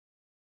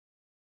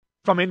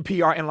From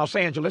NPR in Los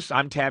Angeles,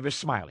 I'm Tavis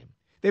Smiley.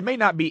 They may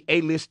not be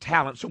A-list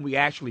talents whom we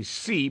actually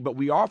see, but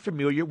we are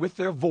familiar with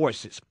their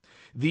voices.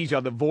 These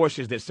are the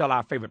voices that sell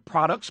our favorite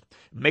products,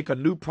 make a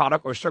new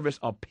product or service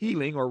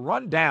appealing, or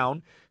run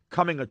down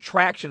coming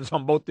attractions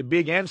on both the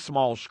big and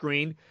small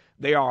screen.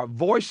 They are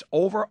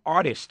voiceover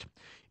artists.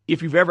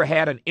 If you've ever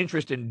had an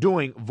interest in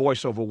doing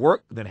voiceover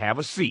work, then have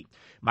a seat.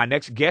 My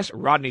next guest,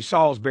 Rodney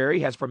Saulsberry,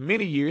 has for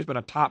many years been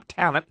a top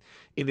talent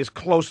in this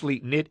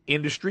closely knit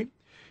industry.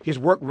 His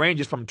work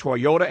ranges from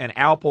Toyota and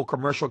Alpo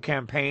commercial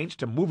campaigns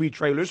to movie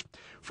trailers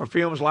for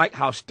films like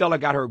How Stella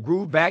Got Her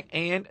Groove Back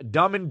and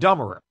Dumb and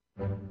Dumberer.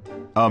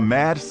 A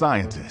mad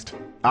scientist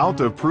out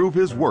to prove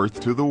his worth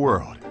to the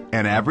world.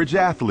 An average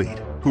athlete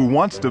who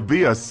wants to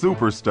be a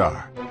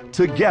superstar.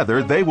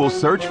 Together, they will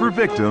search for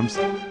victims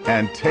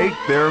and take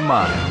their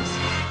minds.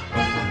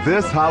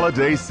 This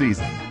holiday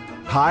season,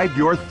 hide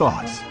your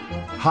thoughts,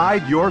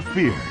 hide your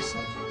fears,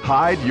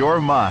 hide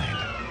your mind.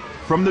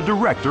 From the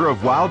director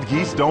of Wild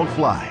Geese Don't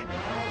Fly,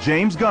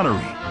 James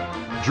Gunnery,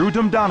 Drew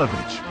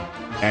Domdonovich,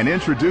 and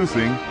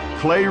introducing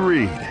Clay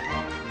Reed,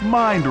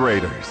 Mind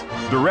Raiders,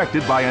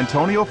 directed by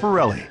Antonio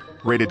Ferrelli,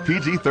 rated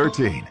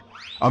PG-13.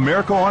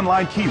 America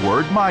Online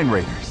keyword Mind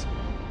Raiders.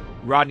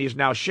 Rodney is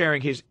now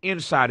sharing his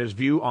insider's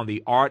view on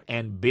the art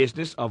and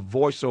business of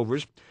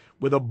voiceovers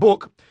with a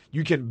book,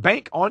 You Can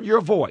Bank on Your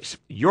Voice,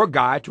 Your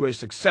Guide to a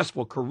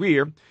Successful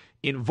Career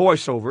in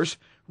Voiceovers.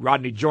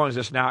 Rodney joins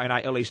us now in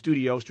our LA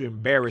studios to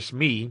embarrass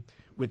me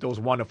with those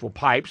wonderful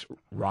pipes.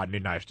 Rodney,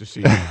 nice to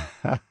see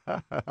you.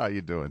 How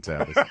you doing,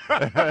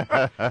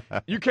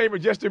 Tavis? You came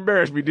and just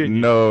embarrassed me, didn't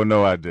you?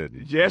 No, I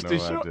didn't. Just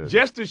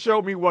to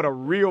show me what a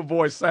real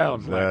voice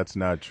sounds like. That's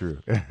not true.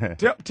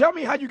 Tell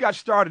me how you got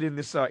started in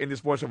this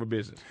voiceover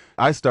business.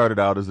 I started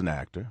out as an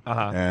actor,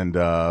 and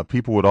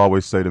people would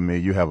always say to me,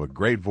 "You have a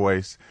great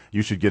voice.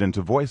 You should get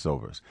into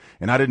voiceovers."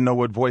 And I didn't know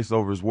what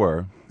voiceovers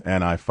were,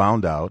 and I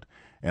found out.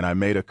 And I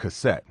made a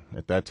cassette.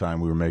 At that time,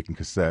 we were making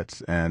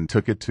cassettes, and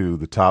took it to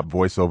the top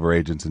voiceover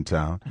agents in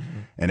town. Mm-hmm.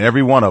 And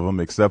every one of them,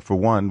 except for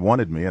one,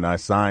 wanted me, and I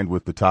signed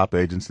with the top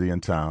agency in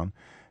town.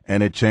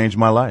 And it changed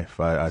my life.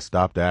 I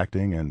stopped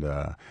acting, and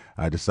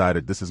I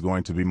decided this is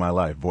going to be my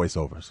life,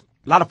 voiceovers.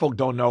 A lot of folk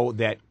don't know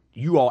that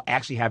you all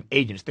actually have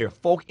agents. There are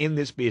folk in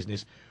this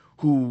business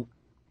who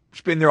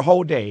spend their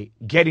whole day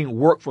getting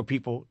work for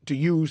people to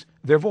use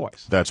their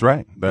voice. That's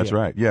right. That's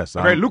right. Yes.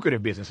 A very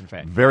lucrative business, in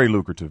fact. Very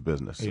lucrative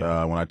business.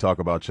 Yeah. When I talk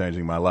about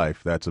changing my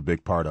life, that's a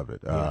big part of it,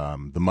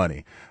 the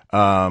money.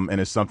 And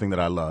it's something that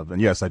I love.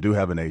 And, yes, I do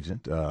have an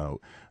agent.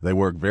 They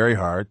work very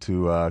hard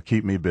to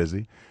keep me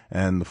busy,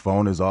 and the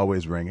phone is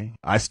always ringing.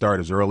 I start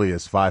as early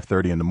as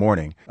 5:30 in the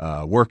morning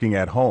working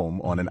at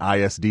home on an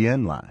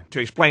ISDN line. To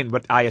explain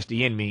what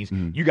ISDN means,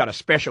 you got a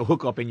special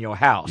hookup in your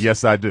house.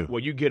 Yes, I do.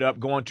 Where you get up,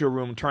 go into a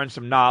room, turn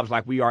some knobs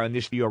like we are in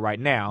this studio right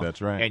now. That's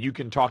right. And you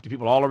can talk to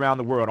people all around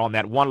the world on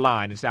that one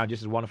line and sound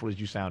just as wonderful as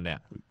you sound now.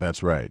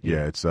 That's right.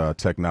 Yeah, it's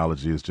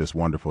technology is just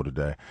wonderful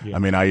today. Yeah. I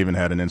mean, I even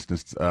had an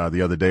instance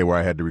the other day where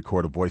I had to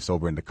record a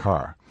voiceover in the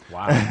car.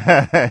 Wow.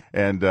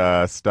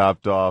 And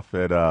stopped off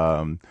at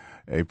a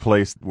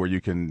place where you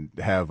can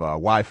have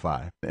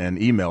Wi-Fi, and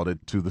emailed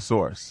it to the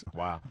source.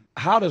 Wow.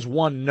 How does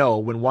one know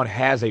when one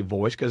has a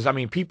voice? Because, I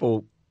mean,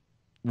 people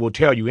will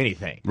tell you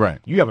anything. Right.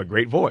 You have a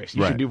great voice.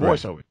 You should do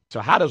voiceover. Right. So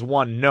how does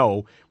one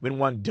know when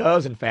one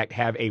does, in fact,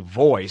 have a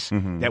voice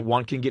that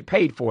one can get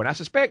paid for? And I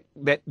suspect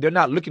that they're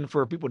not looking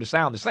for people to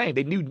sound the same.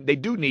 They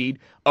do need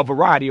a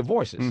variety of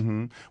voices.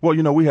 Mm-hmm.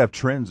 Well, we have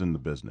trends in the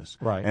business.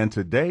 Right. And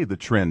today the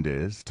trend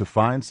is to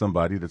find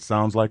somebody that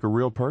sounds like a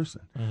real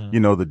person.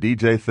 Mm-hmm. The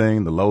DJ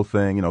thing, the low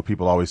thing,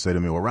 people always say to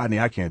me, "Well, Rodney,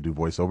 I can't do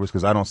voiceovers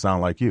because I don't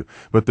sound like you."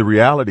 But the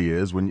reality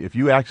is, if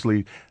you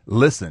actually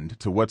listened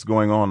to what's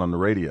going on the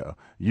radio,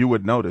 you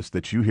would notice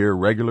that you hear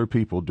regular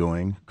people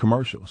doing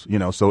commercials.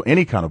 So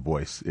any kind of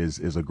voice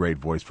is a great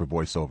voice for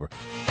voiceover.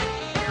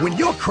 When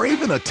you're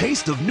craving a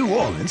taste of New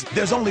Orleans,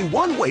 there's only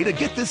one way to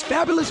get this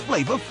fabulous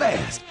flavor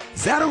fast.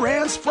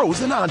 Zatarain's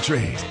frozen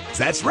entrees.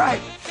 That's right,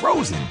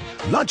 frozen.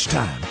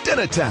 Lunchtime,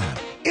 dinner time.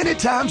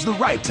 Anytime's the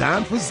right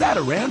time for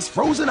Zatarain's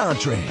frozen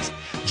entrees.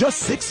 Just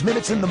 6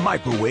 minutes in the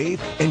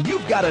microwave, and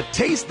you've got a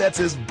taste that's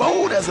as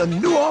bold as a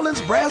New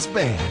Orleans brass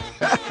band.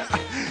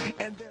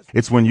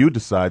 It's when you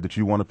decide that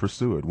you want to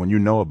pursue it, when you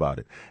know about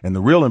it. And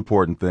the real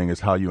important thing is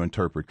how you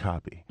interpret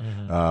copy.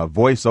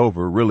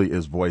 Voiceover really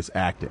is voice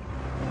acting.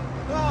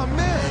 Oh,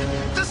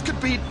 man, this could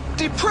be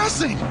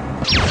depressing.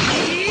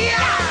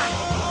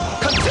 Yeah!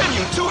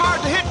 Continue. Too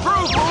hard to hit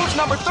groove moves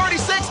number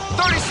 36,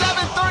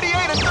 37,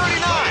 38, and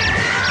 39.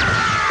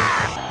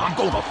 I'm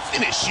gonna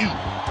finish you,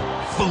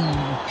 fool.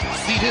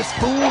 See this,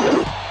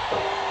 fool?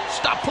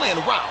 Stop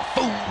playing around,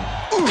 fool.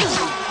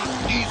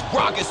 These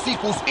groggy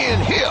sequels in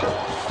here,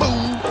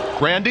 fool.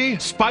 Randy,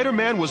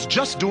 Spider-Man was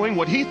just doing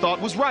what he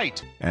thought was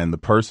right. And the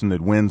person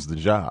that wins the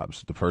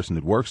jobs, the person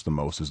that works the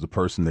most, is the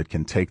person that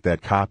can take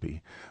that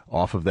copy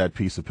off of that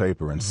piece of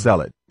paper and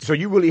sell it So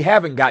you really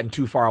haven't gotten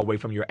too far away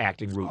from your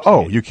acting roots.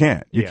 Oh, yet. you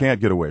can't. You Yeah. can't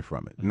get away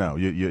from it. No,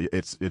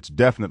 it's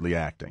definitely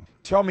acting.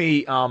 Tell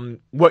me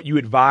what you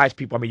advise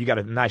people. I mean, you got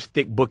a nice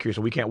thick book here,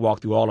 so we can't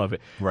walk through all of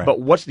it. Right. But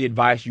what's the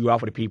advice you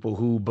offer to people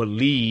who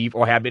believe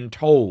or have been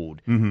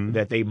told Mm-hmm.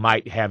 that they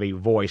might have a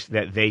voice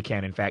that they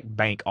can, in fact,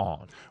 bank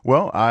on?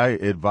 Well, I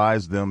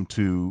advise them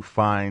to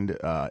find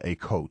a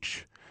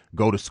coach.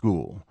 Go to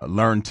school,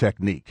 learn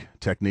technique.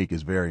 Technique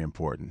is very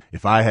important.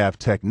 If I have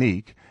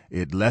technique,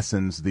 it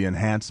lessens the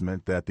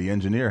enhancement that the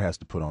engineer has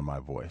to put on my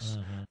voice.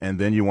 Mm-hmm. And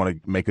then you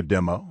want to make a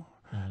demo.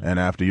 And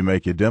after you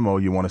make your demo,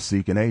 you want to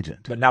seek an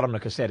agent. But not on the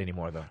cassette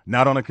anymore, though.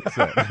 Not on a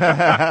cassette.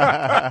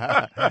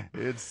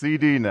 It's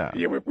CD now.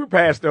 Yeah, we're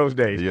past those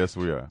days. Yes,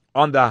 we are.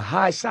 On the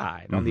high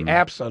side, on Mm-hmm. the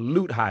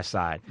absolute high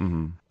side,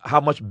 how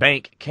much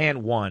bank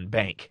can one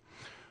bank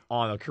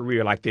on a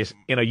career like this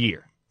in a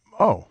year?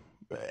 Oh,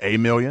 $1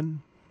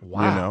 million.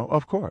 Wow. You know,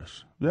 of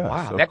course. Yes,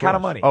 Wow, of that kind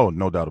of course. money. Oh,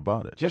 no doubt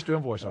about it. Just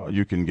doing voiceover.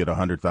 You can get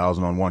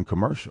 100,000 on one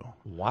commercial.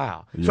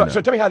 Wow. You So, know.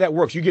 so tell me how that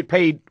works. You get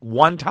paid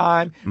one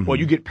time, or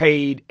you get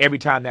paid every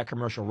time that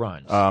commercial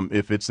runs?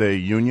 If it's a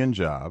union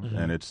job Mm-hmm.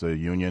 and it's a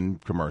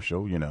union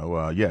commercial,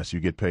 yes, you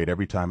get paid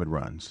every time it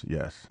runs.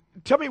 Yes.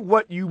 Tell me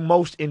what you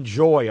most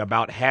enjoy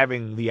about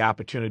having the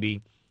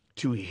opportunity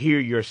to hear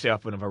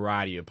yourself in a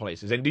variety of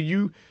places. And do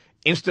you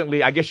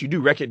instantly, I guess you do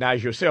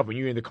recognize yourself when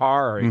you're in the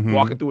car or Mm-hmm.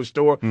 walking through a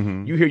store,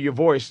 you hear your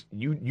voice,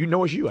 you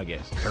know it's you, I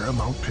guess.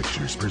 Paramount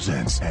Pictures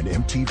presents an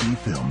MTV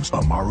Films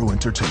Amaru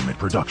Entertainment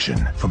production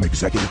from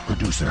executive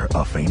producer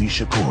Afeni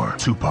Shakur,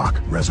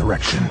 Tupac,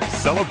 Resurrection.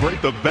 Celebrate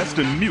the best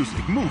in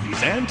music,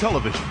 movies, and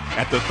television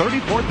at the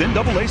 34th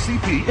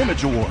NAACP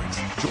Image Awards.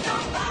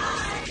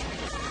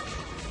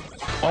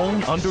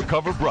 Own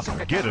Undercover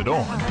Brother. Get it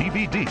on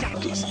DVD.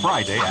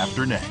 Friday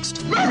after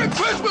next. Merry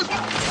Christmas!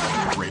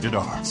 Rated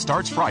R.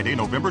 Starts Friday,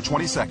 November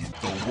 22nd.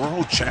 The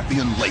world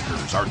champion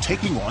Lakers are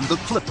taking on the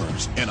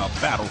Clippers in a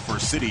battle for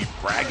city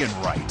bragging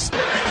rights.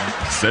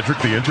 Cedric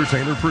the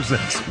Entertainer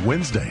presents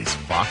Wednesdays,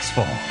 Fox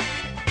Fall.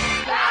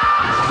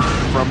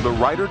 From the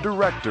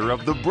writer-director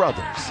of The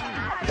Brothers,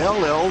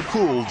 LL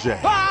Cool J.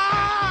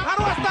 How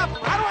do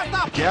I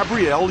stop?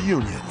 Gabrielle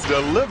Union.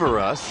 Deliver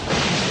us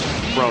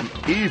from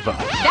Eva.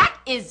 That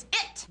is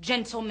it,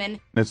 gentlemen.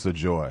 It's a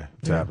joy,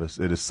 Tavis.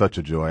 It is such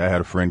a joy. I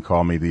had a friend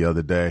call me the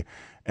other day,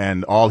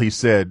 and all he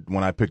said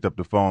when I picked up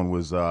the phone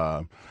was,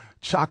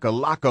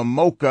 Chakalaka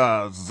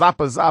Mocha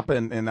Zappa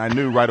Zappa, and I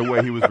knew right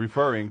away he was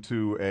referring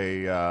to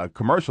a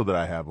commercial that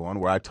I have on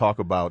where I talk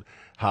about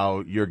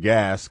how your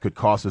gas could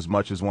cost as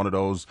much as one of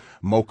those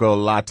mocha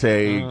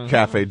latte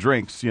cafe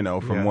drinks,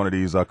 from one of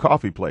these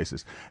coffee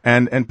places.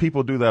 And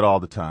people do that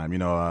all the time.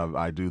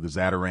 I do the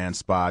Zatarain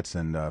spots,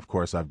 and of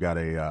course I've got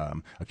a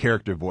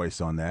character voice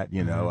on that,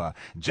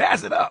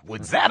 jazz it up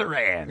with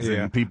Zatarans.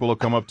 Yeah. And people will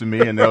come up to me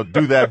and they'll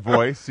do that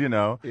voice,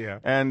 Yeah.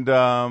 And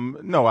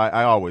no,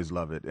 I always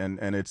love it.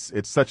 And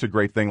it's such a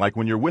great thing. Like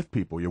when you're with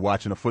people, you're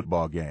watching a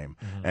football game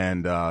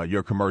and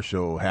your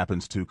commercial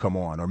happens to come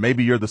on, or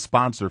maybe you're the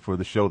sponsor for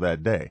the show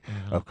that day,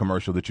 a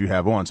commercial that you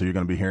have on. So you're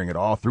going to be hearing it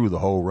all through the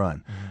whole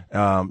run.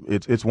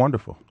 It's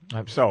wonderful.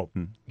 So,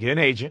 get an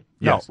agent.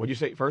 Yes. No, what'd you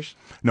say first?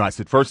 No, I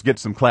said first get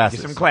some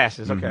classes. Get some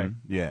classes, okay.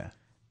 Yeah.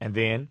 And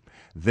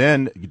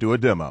Then you do a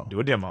demo. do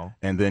a demo.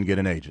 And then get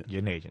an agent. Get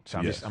an agent. So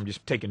Yes. I'm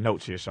just taking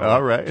notes here. So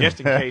All right. just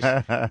in case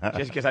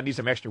I need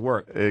some extra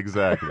work.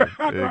 Exactly.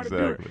 I know how to do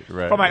it. Exactly.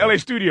 Right. From my right. LA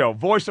studio,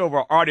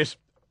 voiceover artist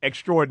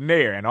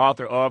extraordinaire and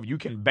author of You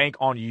Can Bank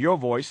on Your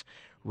Voice,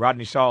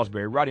 Rodney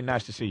Saulsberry. Rodney,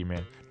 nice to see you,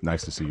 man.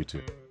 Nice to see you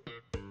too.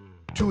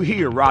 To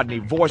hear Rodney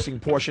voicing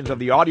portions of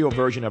the audio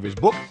version of his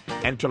book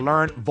and to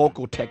learn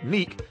vocal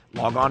technique,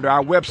 log on to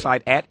our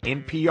website at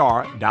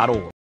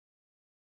npr.org.